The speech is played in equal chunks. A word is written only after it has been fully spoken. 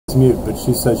mute, but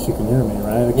she says she can hear me,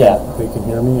 right? They can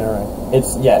hear me? All right.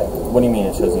 It's, yeah, what do you mean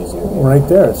it shows you as muted? Right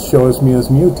there, it shows me as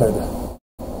muted.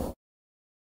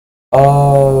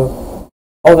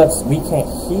 We can't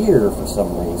hear for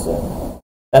some reason.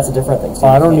 That's a different thing. So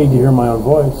I don't need to hear my own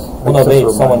voice. Well, no, babe,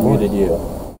 someone muted you.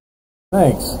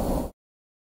 Thanks.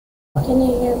 Can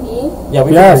you hear me? Yeah,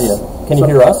 we can hear you. Can you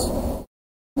hear us?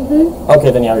 Mm-hmm.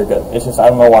 Okay, then yeah, you're good. It's just, I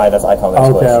don't know why that's icon is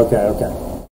glitched. Okay.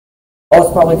 Oh,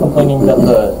 it's probably complaining that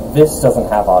this doesn't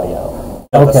have audio.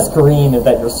 That the screen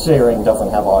that you're sharing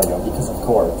doesn't have audio, because of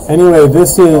course. Anyway,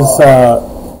 this is,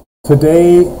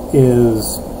 today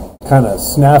is kind of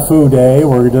snafu day.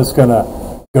 We're just going to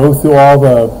go through all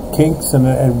the kinks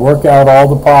and work out all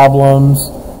the problems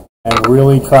and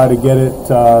really try to get it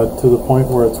to the point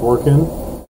where it's working,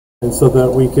 and so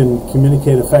that we can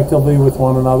communicate effectively with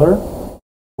one another.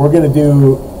 We're going to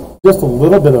do just a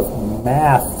little bit of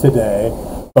math today,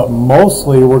 but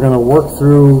mostly we're going to work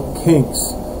through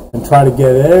kinks and try to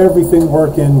get everything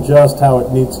working just how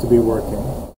it needs to be working.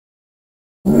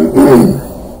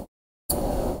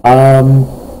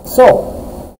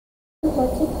 So,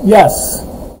 yes.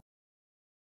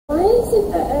 Why is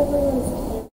it that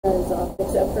everyone's camera is off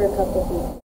except for a couple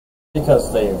people?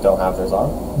 Because they don't have theirs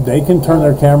on. They can turn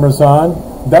their cameras on.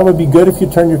 That would be good if you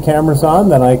turn your cameras on,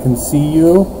 then I can see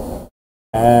you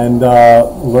and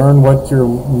learn what your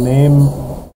name,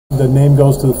 the name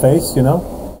goes to the face, you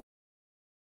know.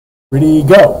 Ready,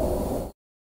 go.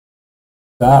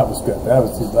 That was good. That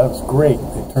was great.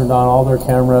 They turned on all their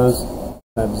cameras.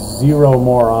 I have 0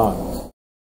 more on.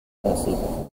 Let's see.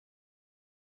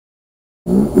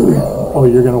 Oh,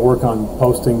 you're going to work on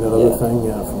posting that other thing?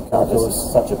 Yeah, from calculus. This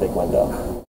is such a big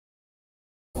window.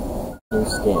 New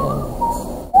scan.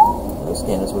 The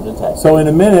scanners were detected. So in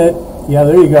a minute, yeah,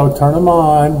 there you go. Turn them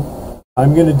on.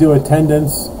 I'm going to do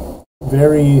attendance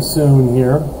very soon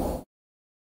here.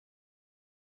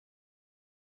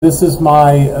 This is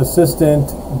my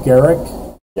assistant, Garrick.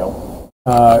 Yep.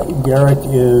 Garrick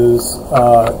is,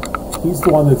 he's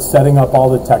the one that's setting up all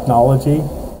the technology.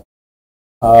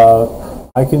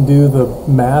 I can do the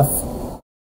math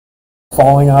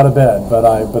falling out of bed,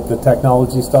 but the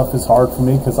technology stuff is hard for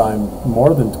me because I'm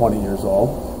more than 20 years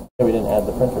old. Yeah, we didn't add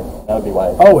the printer. That would be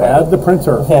why. Oh, add the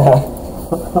printer. Yeah.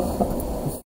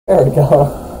 There we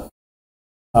go.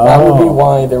 That would be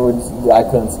why I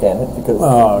couldn't scan it, because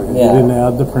you didn't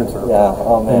add the printer. Yeah.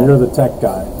 Oh man. And you're the tech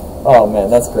guy. Oh man,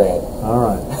 that's great. All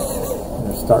right.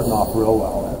 You're starting off real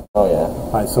well there. Oh yeah.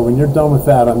 All right. So when you're done with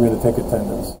that, I'm going to take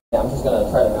attendance. Yeah, I'm just going to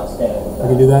try to now scan it. You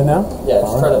can do that now? Yeah,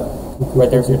 just try to.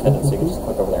 Right there's your attendance, so you can just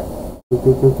click over there.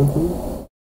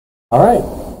 All right.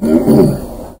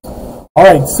 All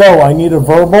right, so I need a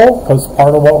verbal, because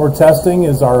part of what we're testing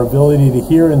is our ability to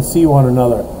hear and see one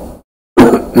another.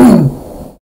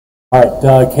 All right,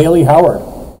 Kaylee Howard.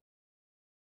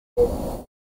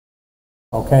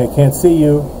 Okay, can't see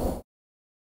you.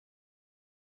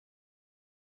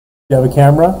 Do you have a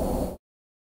camera?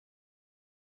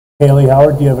 Kaylee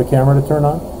Howard, do you have a camera to turn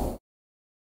on?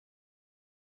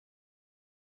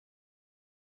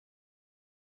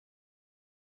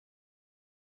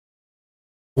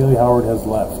 Kaylee Howard has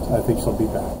left. I think she'll be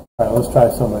back. All right, let's try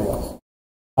somebody else.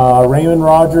 Raymond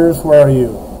Rogers, where are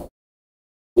you?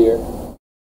 Here.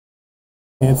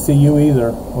 Can't see you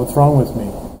either. What's wrong with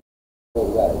me?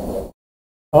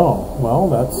 Oh, well,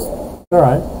 that's all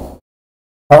right.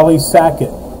 Carly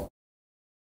Sackett.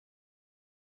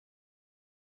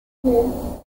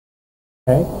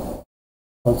 Okay.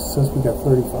 Well, it says we got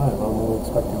 35. I'm only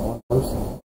expecting one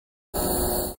person.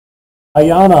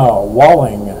 Ayana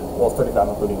Walling. Well, 35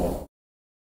 including you.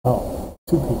 Oh,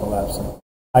 2 people absent.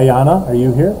 Ayana, are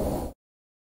you here?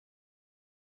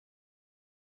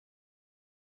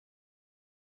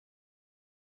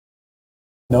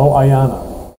 No, Ayana.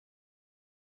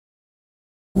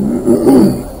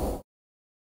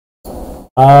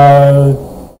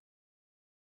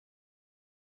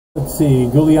 Let's see,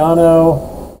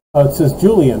 Giuliano. It says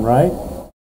Julian, right?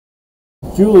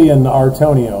 Julian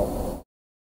Artonio.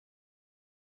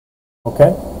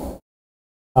 Okay.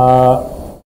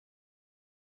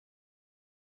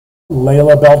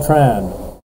 Layla Beltran.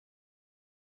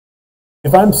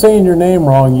 If I'm saying your name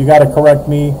wrong, you got to correct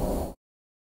me.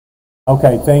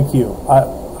 Okay, thank you.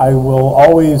 I will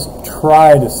always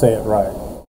try to say it right.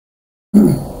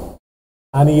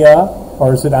 Ania,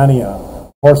 or is it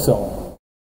Ania? Horsil.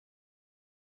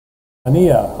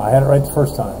 Ania, I had it right the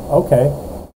first time. Okay,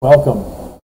 welcome.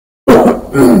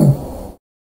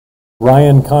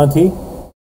 Ryan Conti.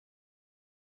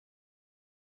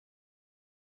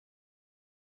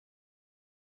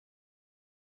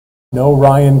 No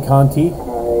Ryan Conti. Hi.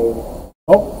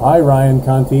 Oh, hi Ryan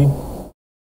Conti.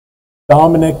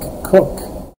 Dominic Cook.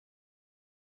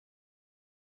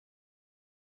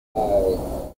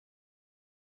 All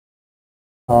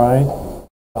right.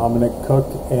 Dominic Cook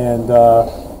and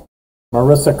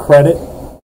Marissa Credit.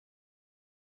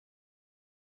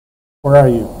 Where are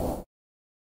you?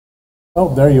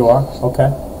 Oh, there you are.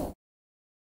 Okay.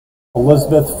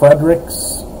 Elizabeth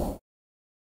Fredericks.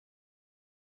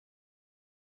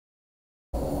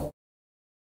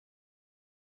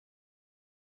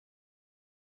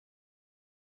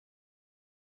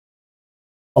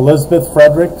 Elizabeth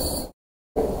Fredericks.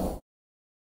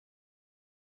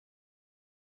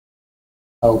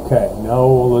 Okay,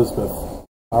 no Elizabeth.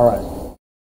 All right.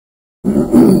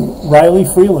 Riley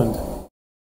Freeland.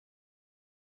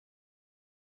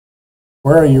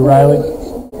 Where are you, Riley?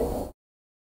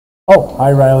 Oh,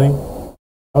 hi, Riley.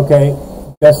 Okay,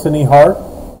 Destiny Hart.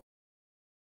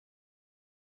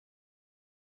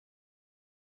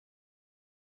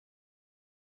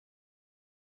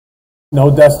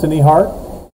 No Destiny Hart?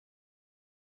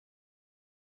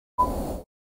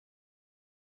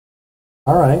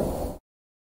 All right.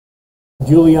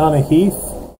 Juliana Heath?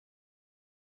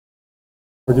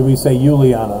 Or do we say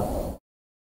Juliana?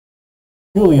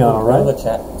 Juliana, right? Go to the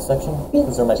chat section,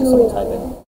 because there might be someone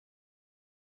typing.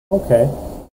 Okay,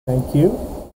 thank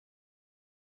you.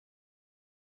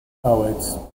 Oh,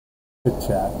 it's the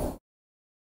chat.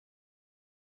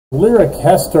 Lyric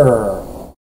Hester.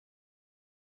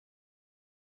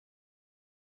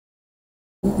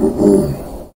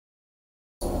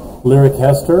 Lyric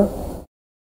Hester.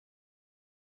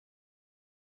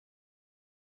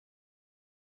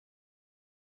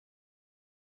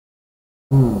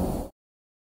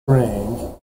 Strange.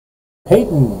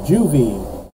 Peyton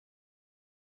Juvie.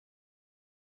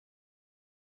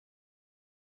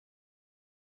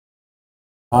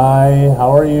 Hi,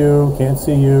 how are you? Can't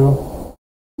see you.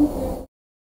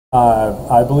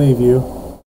 I believe you.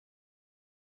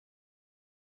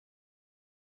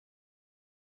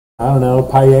 I don't know.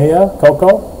 Paella?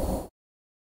 Coco?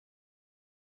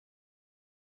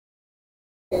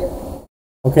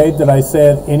 Okay, did I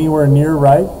say it anywhere near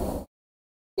right?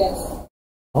 Yes.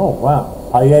 Oh,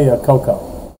 wow. Paella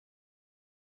Coco.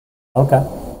 Okay.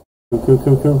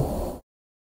 Cool.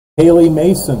 Haley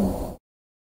Mason.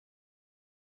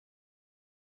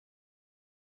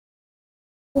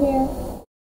 Here.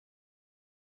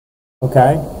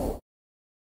 Okay.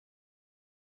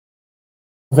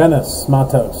 Venice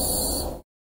Matos.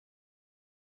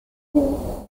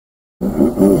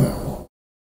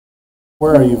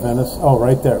 Where are you, Venice? Oh,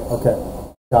 right there. Okay.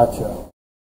 Gotcha.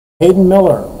 Hayden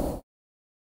Miller.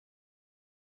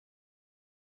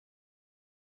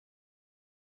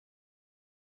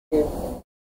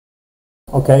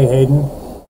 Okay, Hayden.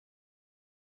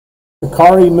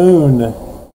 Sakari Moon.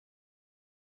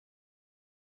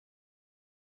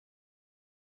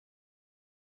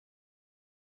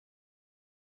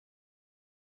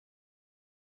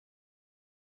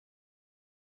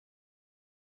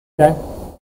 Okay.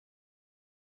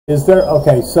 Is there,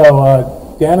 okay, so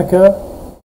Danica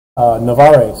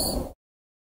Navarez.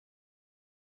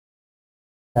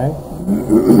 Okay.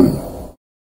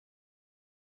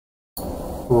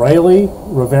 Rayleigh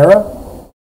Rivera.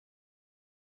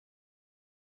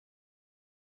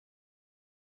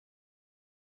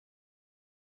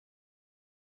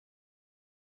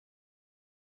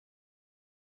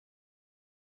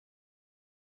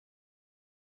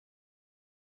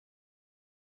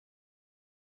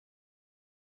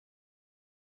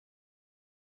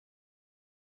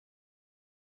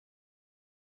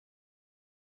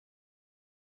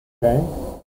 Okay.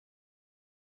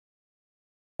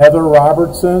 Heather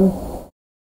Robertson.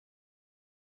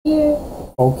 Here.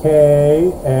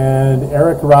 Okay. And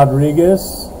Eric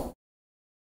Rodriguez.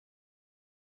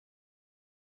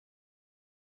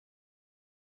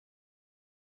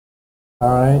 All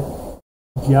right.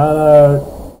 Gianna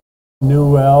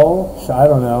Newell. I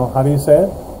don't know. How do you say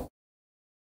it?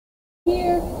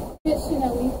 Here. It's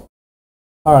Chanel.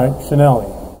 All right.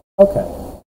 Chanelli. Okay.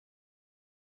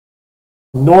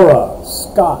 Nora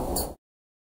Scott.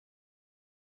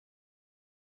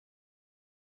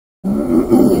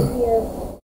 Here.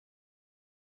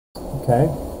 Okay.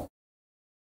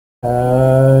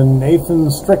 Nathan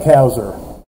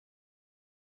Strickhauser.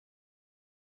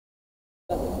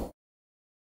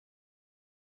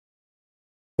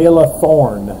 Kayla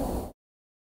Thorne.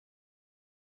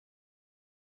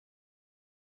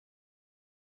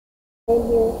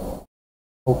 Here.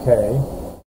 Okay.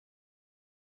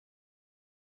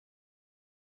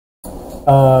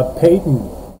 Peyton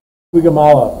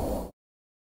Wigamala.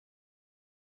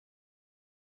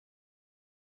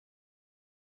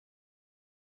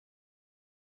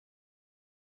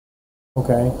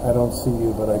 Okay, I don't see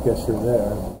you, but I guess you're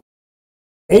there.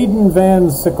 Aiden Van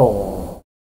Sickle.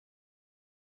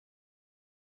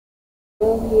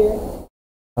 I'm here.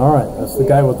 All right, that's the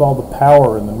guy with all the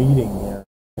power in the meeting here.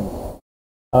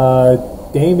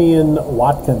 Damian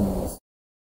Watkins.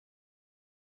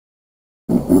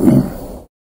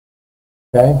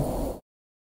 Okay.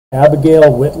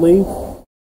 Abigail Whitley.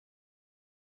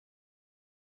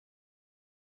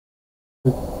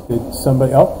 Did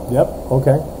somebody? Oh, yep.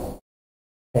 Okay.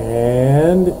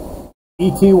 And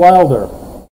E.T. Wilder.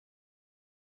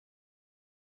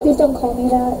 Please don't call me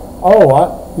that.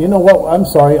 Oh, you know what? I'm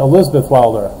sorry, Elizabeth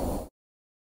Wilder.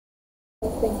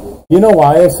 Thank you. You know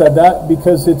why I said that?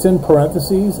 Because it's in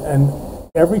parentheses, and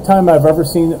every time I've ever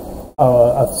seen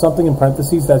something in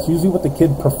parentheses, that's usually what the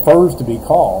kid prefers to be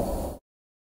called.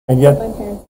 And yet, My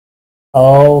parents.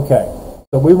 oh, okay.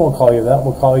 So we won't call you that.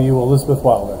 We'll call you Elizabeth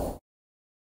Wilder.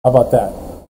 How about that?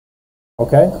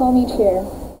 Okay? Call me Chair.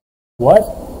 What?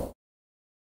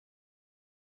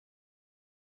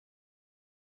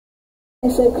 I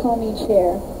said call me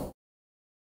Chair.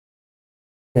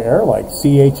 Chair, like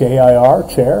CHAIR,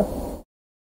 chair?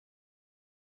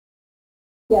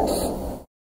 Yes.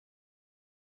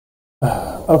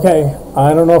 Okay,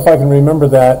 I don't know if I can remember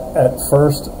that at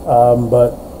first,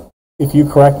 but if you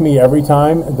correct me every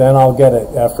time, then I'll get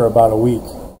it after about a week.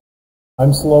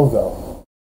 I'm slow, though.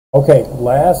 Okay,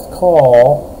 last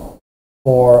call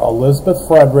for Elizabeth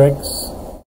Fredericks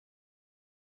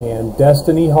and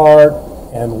Destiny Hart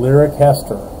and Lyric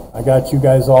Hester. I got you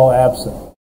guys all absent.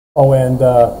 Oh, and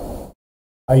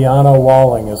Ayana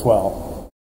Walling as well.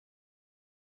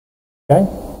 Okay?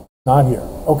 Not here.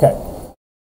 Okay.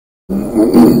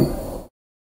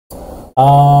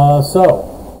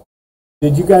 So,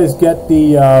 did you guys get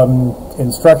the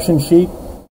instruction sheet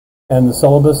and the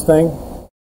syllabus thing?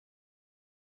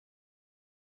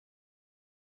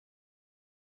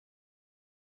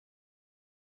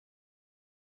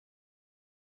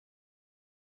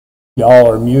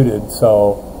 Y'all are muted,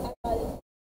 so.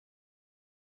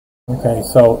 Okay,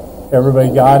 so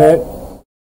everybody got it?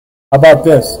 How about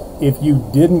this? If you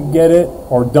didn't get it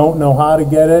or don't know how to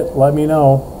get it, let me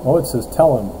know. Oh, it says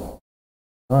tell him.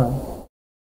 All right.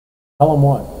 Tell him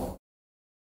what?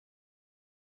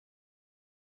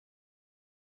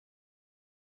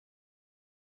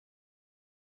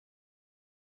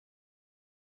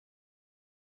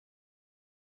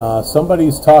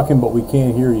 Somebody's talking, but we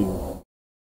can't hear you.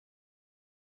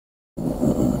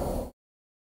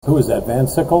 Who is that? Van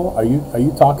Sickle? Are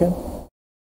you talking?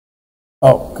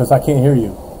 Oh, because I can't hear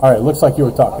you. All right, looks like you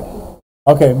were talking.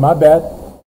 Okay, my bad.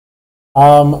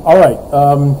 All right.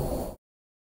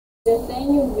 They're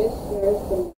saying you missed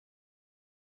yours.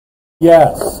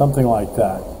 Yes, something like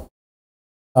that.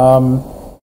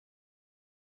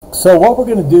 So what we're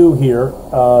going to do here,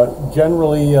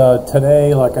 generally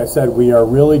today, like I said, we are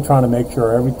really trying to make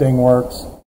sure everything works.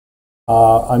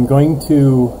 I'm going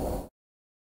to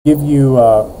give you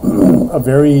a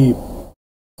very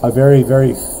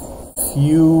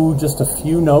few, just a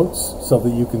few notes so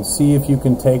that you can see if you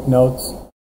can take notes.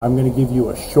 I'm going to give you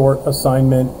a short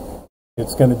assignment.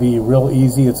 It's going to be real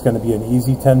easy. It's going to be an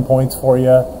easy 10 points for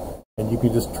you, and you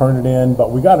can just turn it in.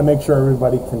 But we got to make sure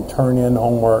everybody can turn in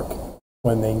homework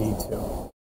when they need to.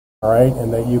 All right,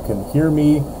 and that you can hear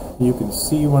me, you can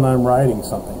see when I'm writing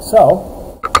something.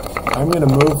 So I'm going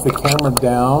to move the camera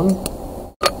down.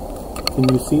 Can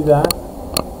you see that?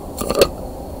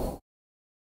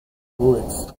 Ooh,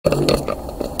 it's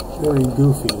very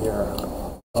goofy here.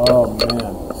 Oh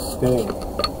man, stay.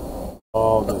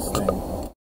 Oh, this thing.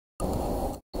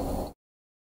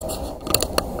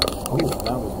 Oh,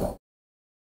 that was bad.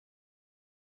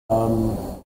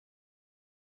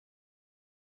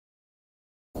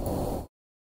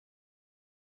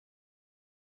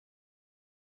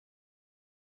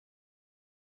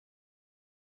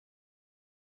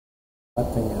 That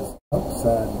thing is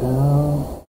upside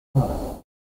down. Huh.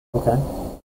 Okay.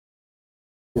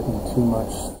 Getting too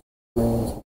much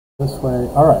screens this way.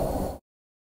 All right.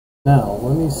 Now,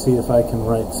 let me see if I can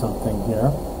write something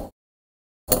here.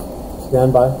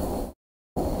 Stand by.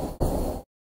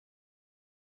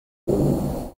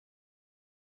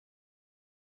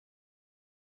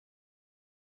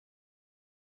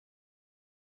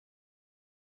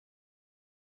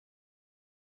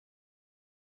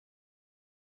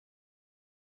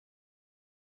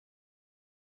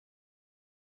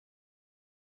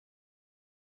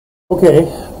 Okay,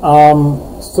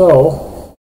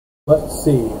 so let's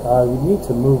see. We need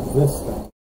to move this thing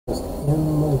just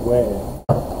in the way.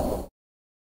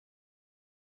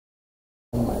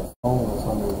 And my phone is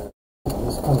under there. I'm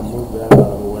just going to move that out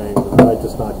of the way because I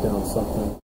just knocked down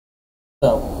something.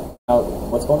 So, I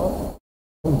What's going on?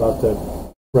 I'm about to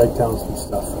write down some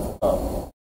stuff. Oh.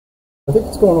 I think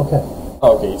it's going okay.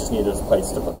 Oh, okay, you just need a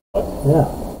place to put the book. Yeah.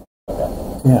 Okay.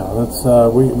 Yeah, let's,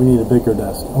 we need a bigger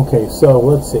desk. Okay, so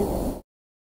let's see.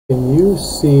 Can you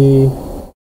see,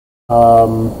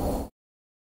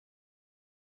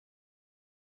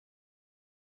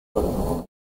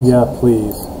 yeah,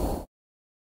 please.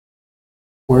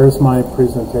 Where's my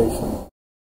presentation?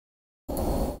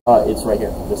 It's right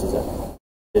here. This is it.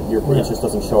 It just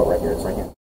doesn't show it right here. It's right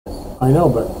here. I know,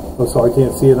 but so I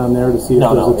can't see it on there to see if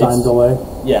there's a time delay?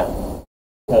 Yeah.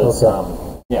 Because,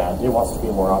 okay. Yeah, it wants to be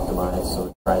more optimized, so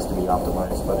it tries to be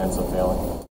optimized, but ends up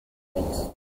failing. Thanks.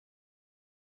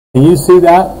 Can you see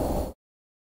that?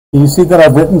 Can you see that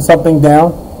I've written something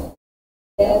down?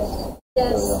 Yes.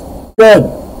 Yes. Good.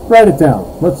 Write it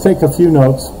down. Let's take a few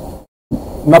notes.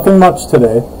 Nothing much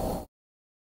today.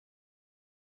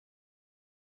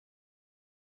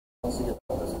 Once you get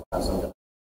to this class, I'm going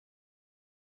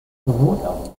Mm-hmm. to work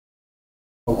out.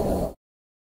 Okay.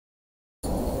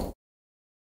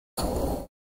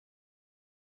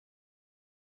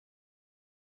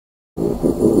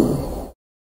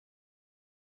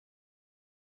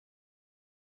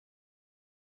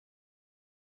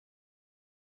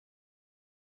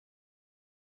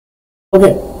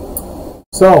 Okay,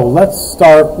 so let's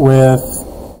start with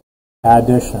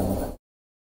addition.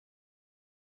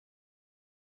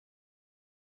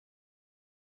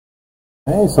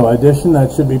 Okay, so addition,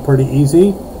 that should be pretty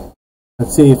easy.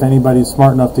 Let's see if anybody's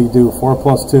smart enough to do 4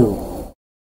 plus 2.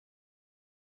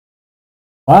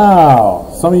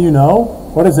 Wow, some of you know.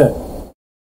 What is it?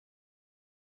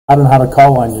 I don't know how to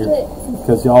call on you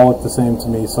because you all look the same to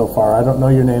me so far. I don't know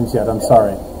your names yet, I'm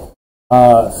sorry.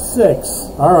 6,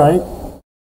 all right.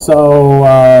 So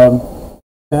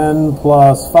 10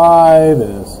 plus 5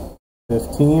 is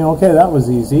 15. Okay, that was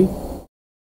easy.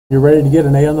 You ready to get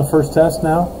an A on the first test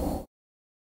now?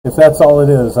 If that's all it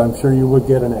is, I'm sure you would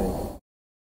get an A.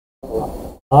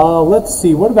 Let's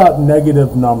see, what about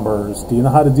negative numbers? Do you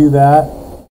know how to do that?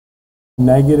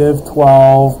 Negative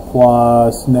 12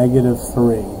 plus negative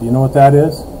 3. Do you know what that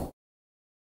is?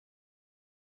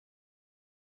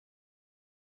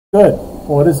 Good.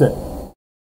 What is it?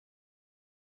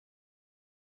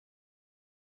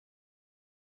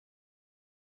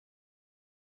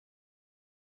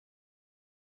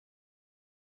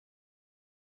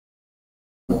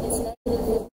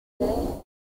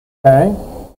 Okay.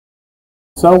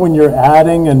 So when you're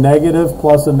adding a negative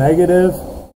plus a negative,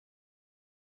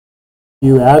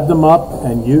 you add them up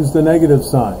and use the negative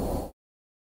sign.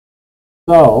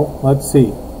 So, let's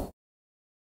see.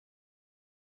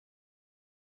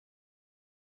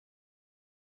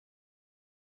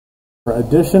 For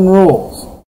addition rules,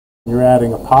 you're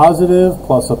adding a positive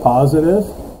plus a positive,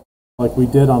 like we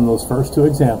did on those first two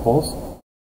examples.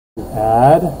 You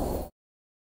add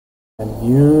and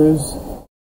use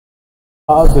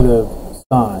positive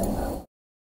sign.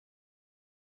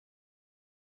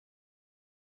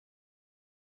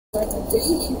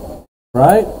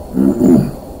 Right?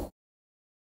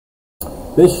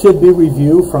 This should be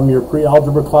review from your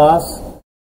pre-algebra class.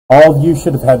 All of you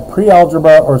should have had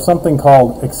pre-algebra or something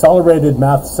called Accelerated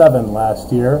Math 7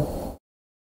 last year.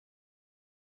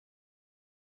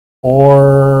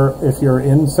 Or if you're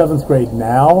in 7th grade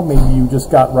now, maybe you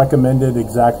just got recommended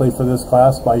exactly for this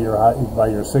class by your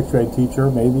 6th grade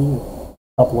teacher, maybe a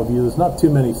couple of you. There's not too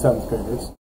many 7th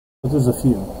graders, but there's a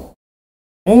few.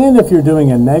 And if you're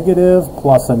doing a negative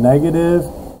plus a negative,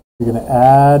 you're going to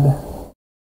add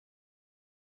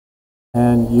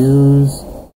and use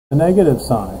the negative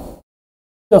sign,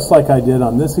 just like I did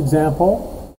on this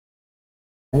example.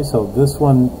 Okay, so this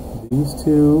one, these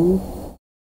two,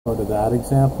 go to that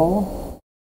example.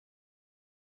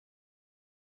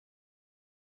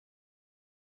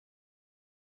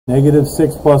 Negative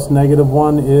 6 plus negative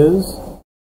 1 is?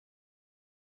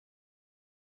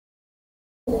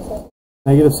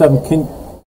 Negative 7.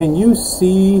 Can you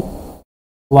see,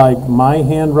 like, my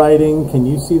handwriting? Can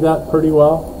you see that pretty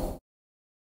well?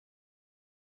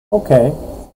 Okay.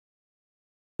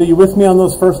 Are you with me on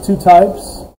those first two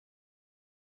types?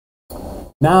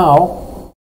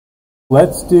 Now,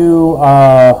 let's do,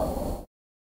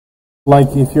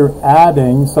 like if you're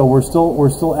adding, so we're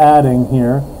still adding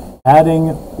here,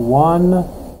 adding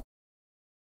one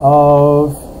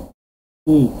of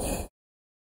each.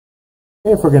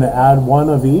 Okay, if we're going to add one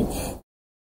of each,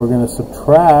 we're going to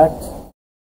subtract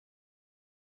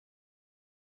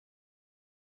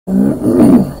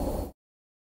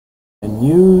and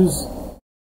use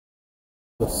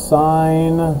the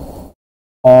sign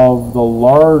of the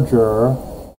larger.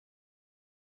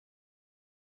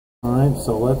 All right, right,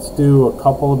 so let's do a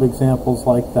couple of examples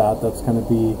like that. That's going to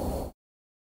be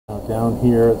down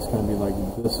here. It's going to be like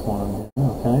this one.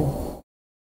 Okay.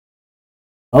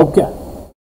 Okay.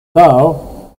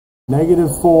 So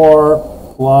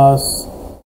 -4 plus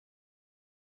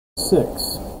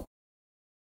 6.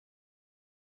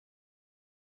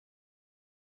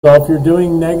 So if you're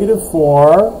doing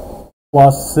 -4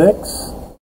 plus 6,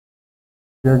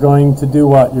 you're going to do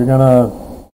what? You're going to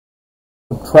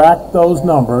subtract those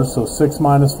numbers. So 6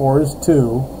 minus 4 is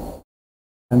 2.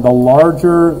 And the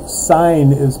larger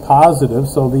sign is positive,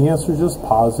 so the answer is just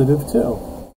positive 2.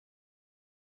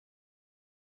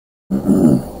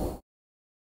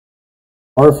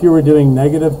 Or if you were doing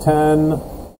 -10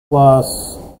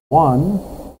 plus 1,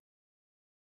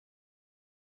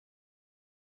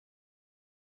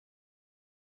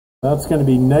 that's going to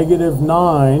be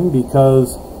 -9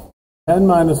 because 10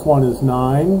 minus 1 is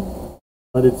 9,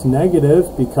 but it's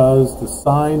negative because the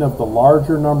sign of the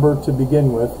larger number to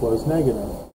begin with was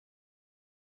negative.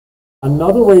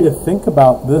 Another way to think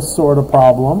about this sort of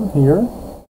problem here,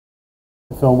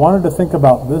 if I wanted to think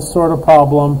about this sort of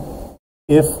problem,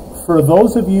 if for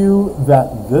those of you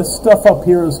that this stuff up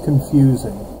here is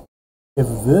confusing, if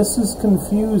this is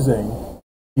confusing,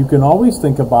 you can always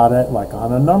think about it like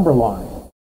on a number line.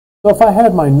 So if I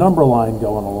had my number line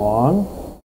going along,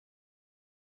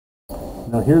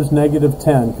 now here's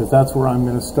 -10 because that's where I'm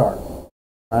going to start,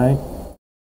 right?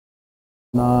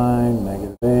 9,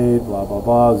 -8, blah, blah,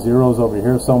 blah, zeros over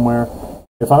here somewhere.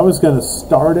 If I was going to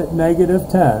start at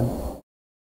 -10,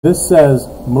 this says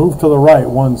move to the right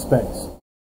 1 space.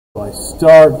 So I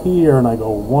start here and I go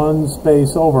 1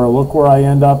 space over. Look where I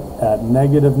end up at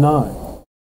 -9.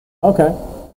 Okay.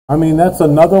 I mean, that's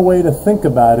another way to think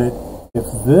about it. If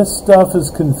this stuff is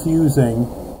confusing,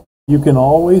 you can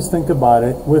always think about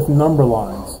it with number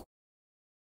lines.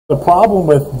 The problem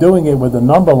with doing it with a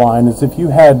number line is if you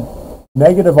had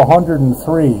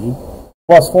 -103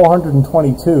 plus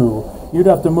 422, you'd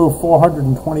have to move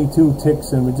 422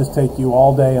 ticks and it would just take you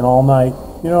all day and all night.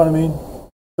 You know what I mean?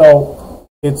 So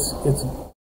it's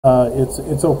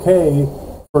okay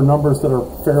for numbers that are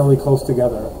fairly close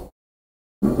together.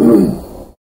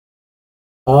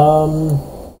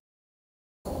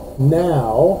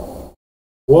 Now,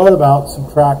 what about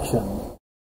subtraction?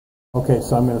 Okay,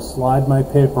 so I'm going to slide my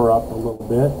paper up a little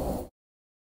bit.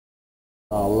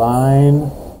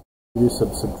 Line, do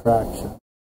some subtraction.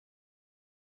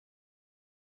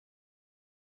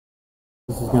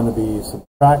 This is going to be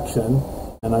subtraction,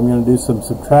 and I'm going to do some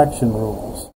subtraction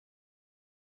rules.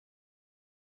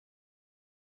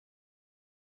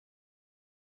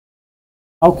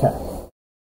 Okay.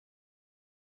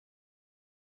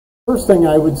 First thing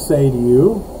I would say to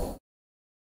you,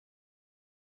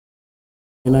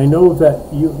 and I know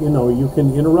that you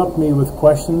can interrupt me with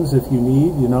questions if you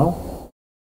need,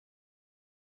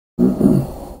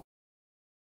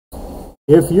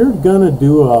 If you're going to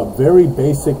do a very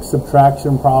basic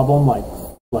subtraction problem like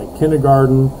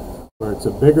kindergarten, where it's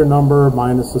a bigger number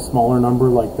minus a smaller number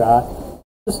like that,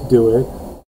 just do it.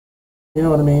 You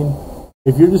know what I mean?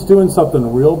 If you're just doing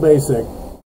something real basic,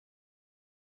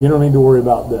 you don't need to worry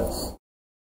about this.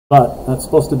 But that's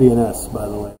supposed to be an S, by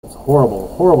the way. It's horrible,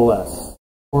 horrible S.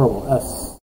 Horrible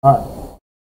S. All right.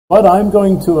 But I'm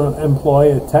going to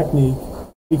employ a technique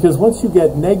because once you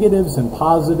get negatives and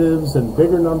positives and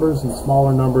bigger numbers and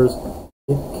smaller numbers,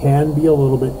 it can be a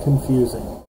little bit confusing.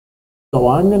 So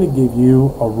I'm going to give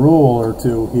you a rule or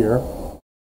two here.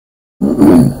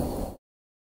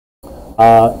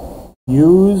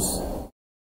 Use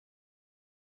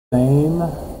same,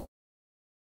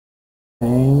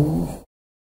 change,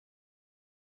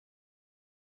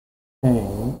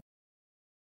 change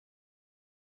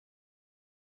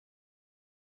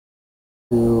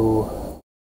to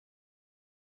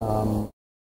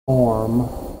form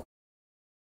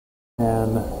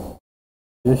an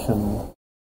addition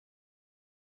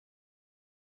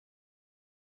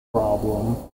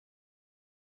problem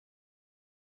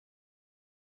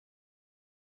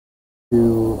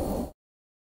to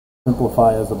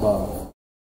simplify as above.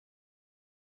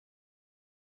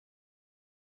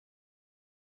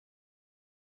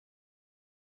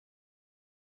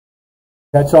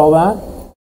 Catch all that?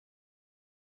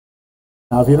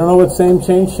 Now, if you don't know what same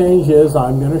change is,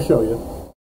 I'm going to show you.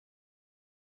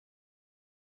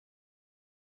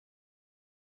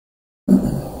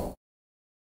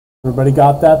 Everybody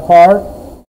got that part?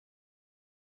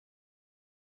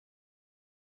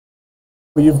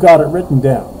 Well, you've got it written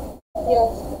down.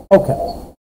 Yes.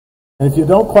 Okay. And if you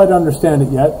don't quite understand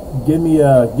it yet, give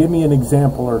me an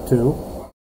example or two.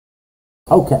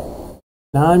 Okay.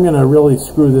 Now I'm going to really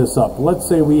screw this up. Let's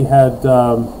say we had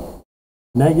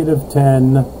negative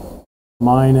 10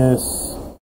 minus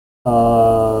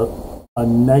a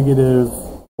negative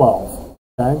 12.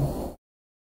 Okay?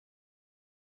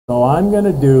 So I'm going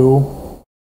to do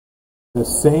the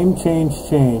same change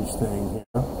thing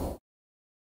here.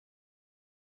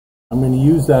 I'm going to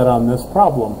use that on this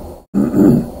problem.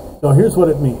 So here's what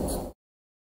it means.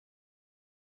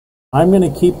 I'm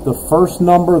going to keep the first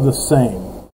number the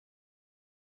same.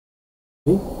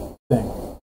 See? Same.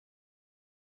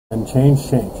 And change.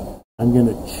 I'm going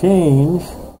to change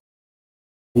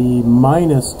the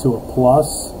minus to a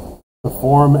plus to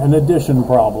form an addition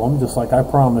problem, just like I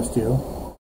promised you.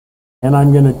 And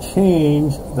I'm going to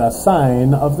change the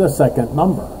sign of the second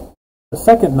number. The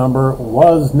second number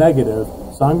was negative,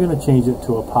 so I'm going to change it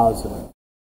to a positive.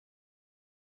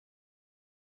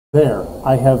 There,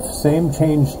 I have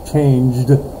changed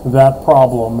that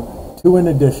problem to an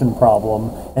addition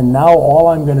problem, and now all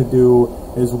I'm going to do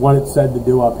is what it said to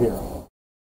do up here.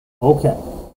 Okay,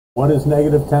 what is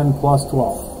negative 10 plus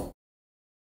 12?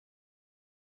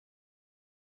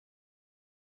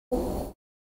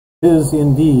 Is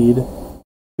indeed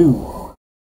 2.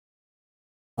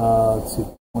 Let's see,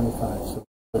 25, so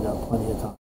we've got plenty of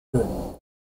time. Good.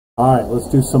 All right, let's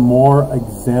do some more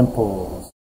examples.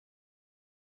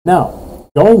 Now,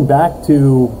 going back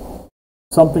to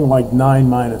something like 9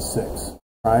 minus 6,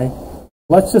 right?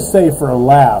 Let's just say for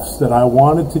laughs that I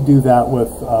wanted to do that with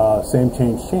same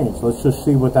change. Let's just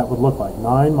see what that would look like.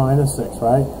 9 minus 6,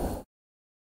 right?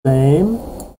 Same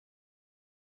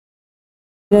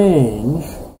change.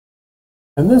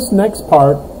 And this next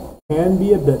part can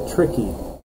be a bit tricky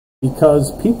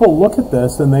because people look at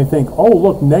this and they think, oh,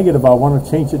 look, negative, I want to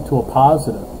change it to a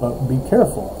positive. But be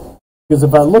careful. Because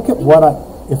if I look at what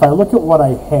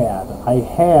I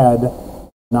had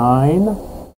 9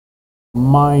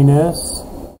 minus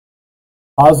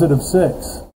positive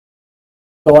 6.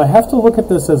 So I have to look at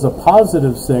this as a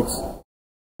positive 6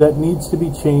 that needs to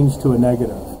be changed to a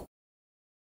negative.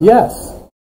 Yes?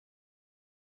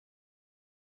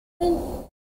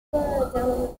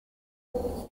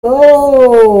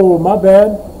 Oh, my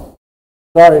bad.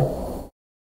 Sorry.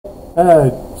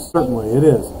 Certainly it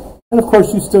is. And of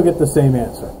course you still get the same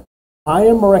answer. I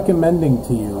am recommending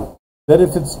to you that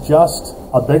if it's just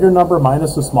a bigger number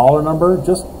minus a smaller number,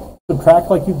 just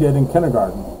subtract like you did in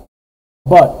kindergarten.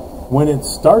 But when it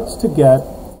starts to get,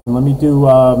 and let me do,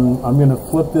 I'm going to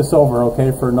flip this over, okay,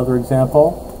 for another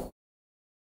example.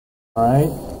 All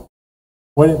right.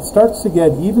 When it starts to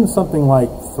get even something like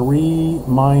 3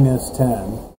 minus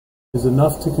 10 is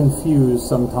enough to confuse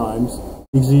sometimes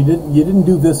because you didn't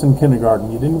do this in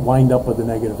kindergarten. You didn't wind up with a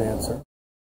negative answer.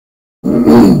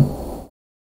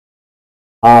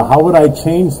 How would I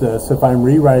change this if I'm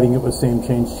rewriting it with same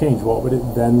change? What would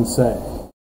it then say?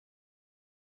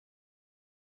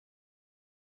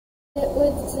 It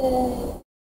would say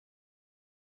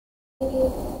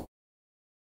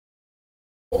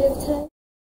negative 10.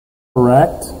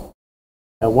 Correct.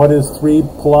 And what is 3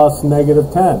 plus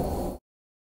negative 10?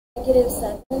 Negative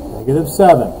 7. Negative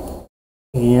 7.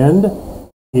 And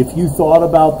if you thought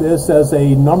about this as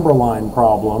a number line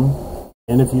problem,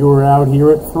 and if you were out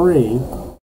here at 3,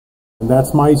 and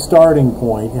that's my starting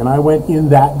point, and I went in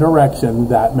that direction,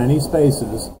 that many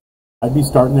spaces, I'd be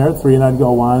starting there at 3, and I'd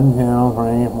go 1, 2,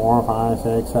 3, 4, 5,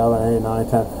 6, 7, 8, 9,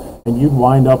 10, and you'd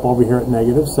wind up over here at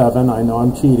negative 7. I know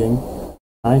I'm cheating.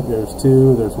 Right? There's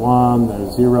 2, there's 1,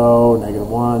 there's 0, negative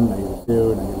 1, negative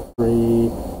 2, negative 3,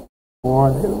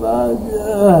 4, negative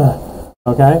 5.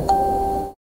 Okay?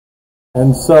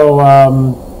 And so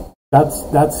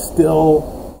that's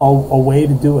still a way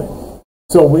to do it.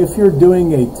 So if you're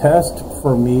doing a test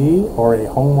for me or a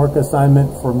homework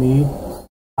assignment for me,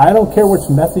 I don't care which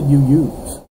method you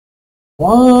use.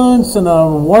 Once in a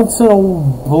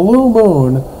blue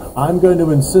moon, I'm going to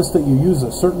insist that you use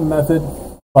a certain method,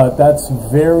 but that's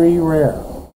very rare.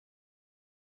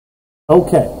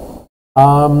 Okay.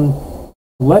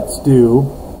 Let's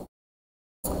do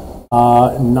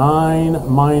 9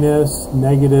 minus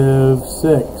negative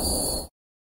 6.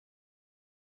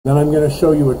 Then I'm going to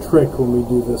show you a trick when we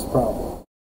do this problem.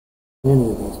 Any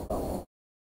of these problems.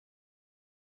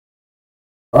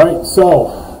 All right,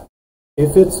 so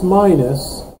if it's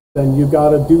minus, then you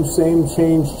got to do same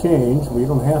change. We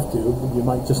don't have to, but you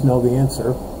might just know the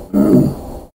answer.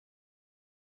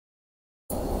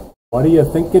 What do you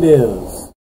think it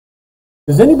is?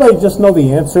 Does anybody just know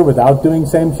the answer without doing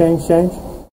same change?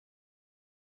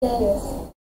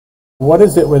 Yes. What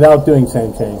is it without doing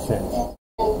same change?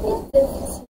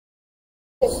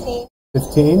 15.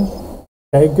 15?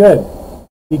 Okay, good.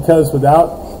 Because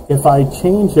if I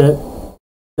change it,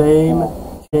 same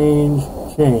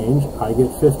change, I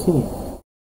get 15.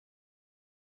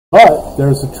 But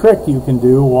there's a trick you can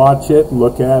do. Watch it,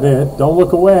 look at it. Don't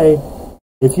look away.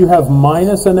 If you have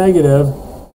minus a negative,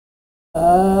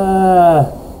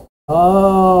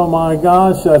 oh my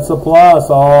gosh, that's a plus.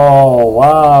 Oh,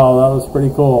 wow, that was pretty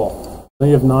cool. Then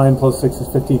you have 9 plus 6 is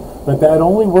 15. But that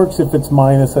only works if it's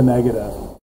minus a negative.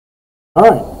 All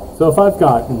right, so if I've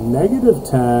got negative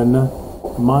 10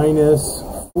 minus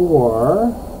 4,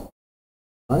 all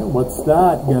right, what's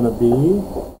that going to be?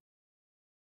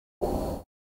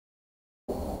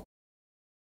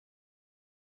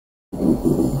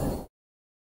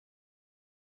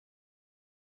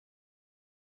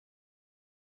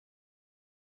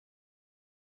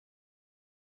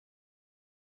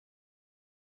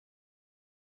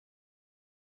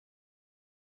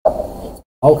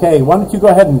 Okay, why don't you go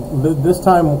ahead and this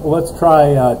time let's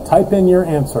try type in your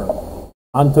answer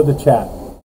onto the chat.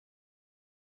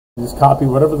 Just copy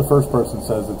whatever the first person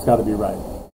says. It's got to be right.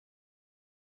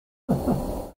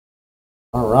 All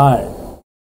right.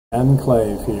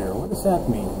 Enclave here. What does that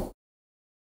mean? What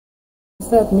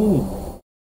does that mean?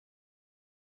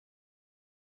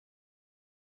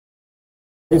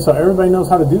 Okay, so everybody knows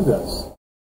how to do this.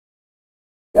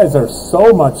 You guys are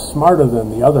so much smarter than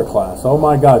the other class. Oh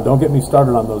my God, don't get me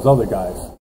started on those other guys.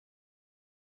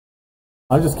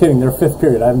 I'm just kidding. They're fifth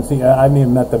period. I haven't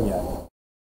even met them yet.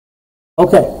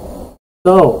 Okay,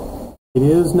 so it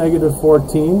is negative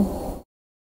 14.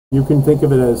 You can think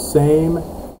of it as same,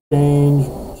 change,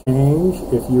 change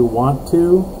if you want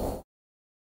to.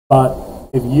 But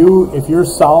if you're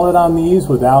solid on these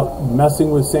without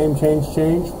messing with same, change,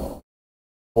 change,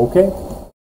 okay.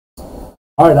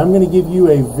 All right, I'm going to give you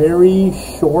a very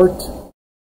short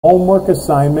homework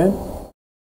assignment,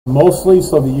 mostly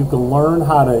so that you can learn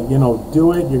how to,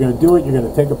 do it. You're going to do it. You're going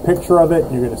to take a picture of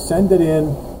it. You're going to send it in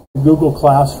to Google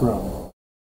Classroom.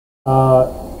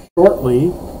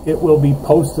 Shortly, it will be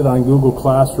posted on Google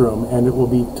Classroom, and it will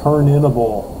be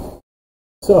turn-inable.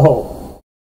 So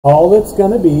all it's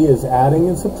going to be is adding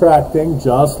and subtracting,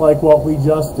 just like what we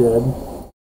just did,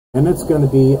 and it's going to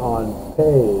be on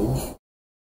page.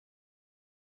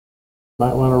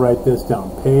 Might want to write this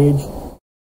down. Page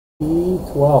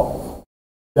P12.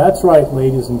 That's right,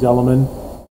 ladies and gentlemen.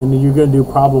 And you're going to do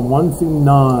problem 1 through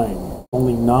 9.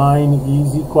 Only 9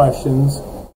 easy questions,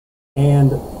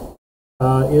 and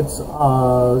it's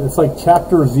like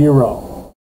chapter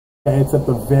 0. Okay, it's at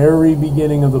the very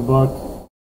beginning of the book,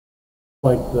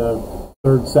 like the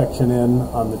third section in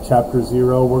on the chapter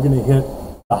 0. We're going to hit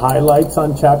the highlights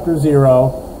on chapter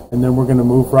 0, and then we're going to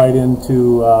move right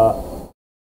into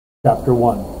chapter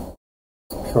 1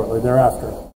 shortly thereafter.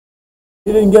 If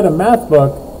you didn't get a math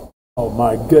book, oh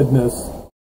my goodness.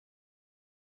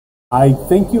 I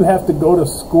think you have to go to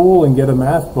school and get a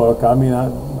math book. I mean, I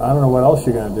don't know what else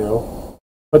you're going to do.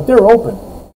 But they're open.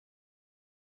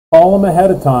 Call them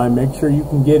ahead of time. Make sure you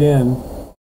can get in,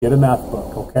 get a math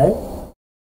book, okay?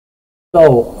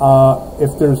 So,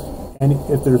 if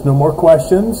there's no more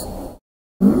questions,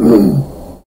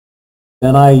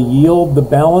 then I yield the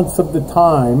balance of the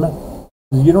time.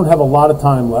 You don't have a lot of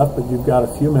time left, but you've got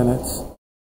a few minutes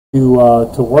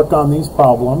to work on these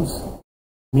problems.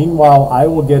 Meanwhile, I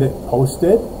will get it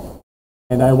posted,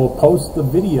 and I will post the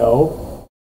video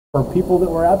for people that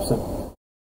were absent.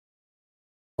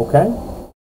 Okay?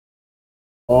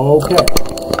 Okay.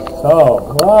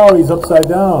 So, wow, he's upside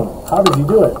down. How does he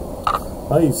do it?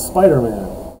 Oh, he's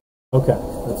Spider-Man. Okay,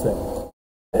 that's it.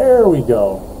 There we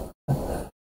go.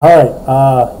 All right,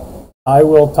 I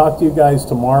will talk to you guys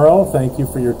tomorrow. Thank you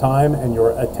for your time and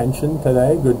your attention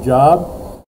today. Good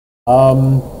job.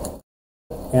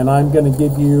 And I'm going to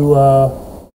give you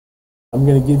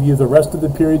the rest of the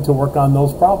period to work on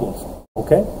those problems.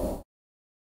 Okay?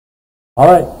 All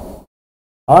right.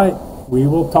 All right. We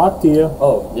will talk to you.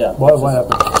 Oh, yeah. What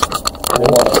happened? They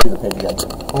want to see the page again.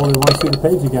 Oh, they want to see the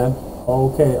page again.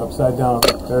 Okay, upside down.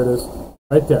 There it is.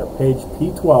 Right there. Page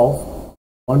P12,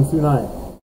 1 through 9.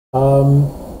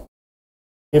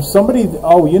 If somebody,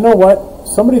 you know what?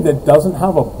 Somebody that doesn't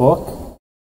have a book,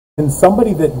 and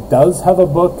somebody that does have a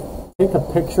book, take a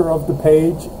picture of the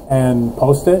page and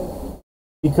post it,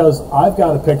 because I've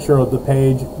got a picture of the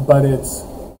page, but it's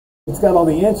got all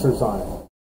the answers on it.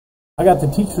 I got the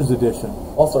teacher's edition.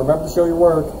 Also, remember to show your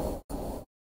work.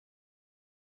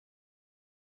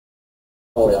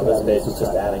 Oh yeah, this page is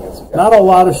just adding and subtracting. Not a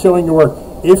lot of showing your work.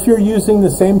 If you're using the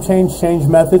same change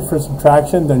method for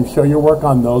subtraction, then show your work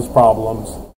on those problems,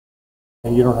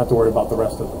 and you don't have to worry about the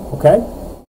rest of them. Okay?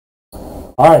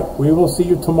 All right, we will see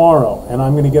you tomorrow, and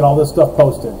I'm going to get all this stuff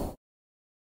posted.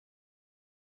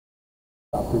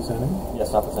 Stop presenting. Yes,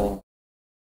 stop presenting.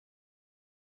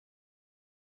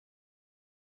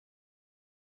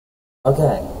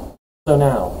 Okay, so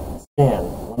now Dan,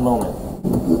 one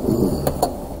moment.